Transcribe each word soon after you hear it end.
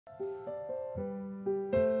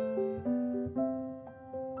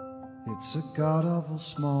It's a god-awful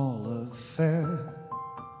small affair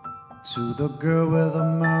to the girl with the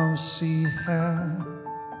mousy hair,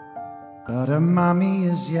 but her mommy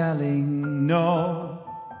is yelling no,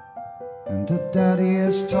 and her daddy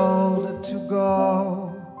has told her to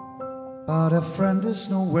go, but her friend is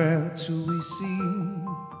nowhere to be seen.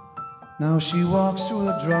 Now she walks through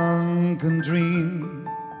a drunken dream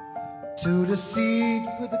to the seat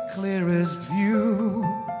with the clearest view,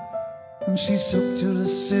 and she's hooked to the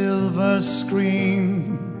silver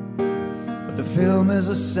screen. But the film is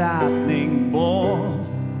a saddening bore,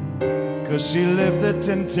 'cause she lived it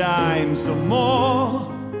 10 times or more.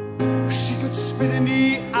 She could spit in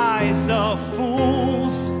the eyes of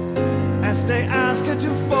fools as they ask her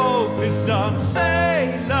to focus on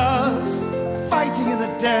sailors fighting in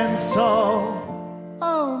the dance hall.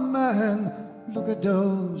 Oh man, look at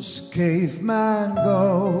those cavemen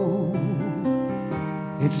go.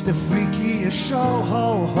 It's the freakiest show, ho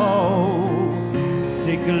ho.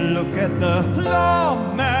 Take a look at the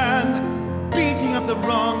lawman beating up the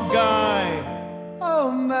wrong guy.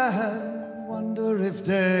 Oh man, wonder if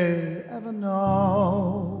they ever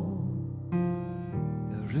know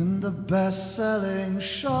they're in the best-selling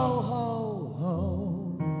show, ho ho.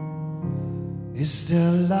 Is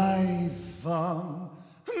their life on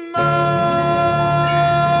Mars?